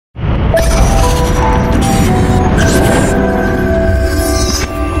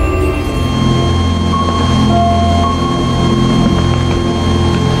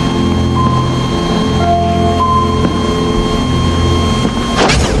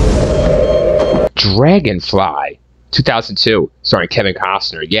Dragonfly, 2002, starring Kevin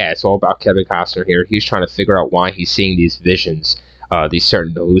Costner. Yeah, it's all about Kevin Costner here. He's trying to figure out why he's seeing these visions, these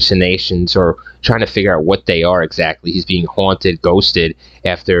certain hallucinations, or trying to figure out what they are exactly. He's being haunted, ghosted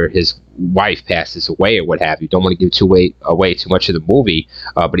after his wife passes away or what have you. Don't want to give away too much of the movie,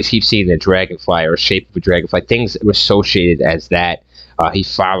 but he keeps seeing the dragonfly or shape of a dragonfly, things that were associated as that. He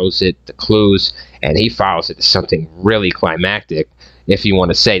follows it, the clues, and he follows it to something really climactic, if you want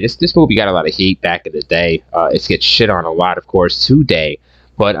to say. This movie got a lot of heat back in the day. It gets shit on a lot, of course, today.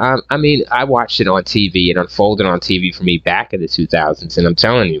 But, I mean, I watched it on TV. It unfolded on TV for me back in the 2000s, and I'm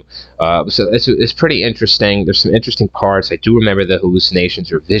telling you. So it's pretty interesting. There's some interesting parts. I do remember the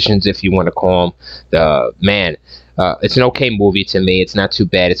hallucinations or visions, if you want to call them. It's an okay movie to me. It's not too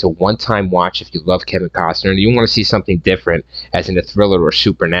bad. It's a one-time watch if you love Kevin Costner and you want to see something different, as in a thriller or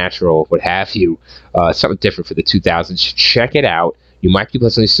supernatural, what have you. Something different for the 2000s. Check it out. You might be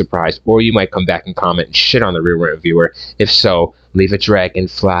pleasantly surprised, or you might come back and comment and shit on the Rear Rant Viewer. If so, leave a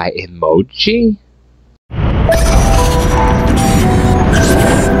dragonfly emoji.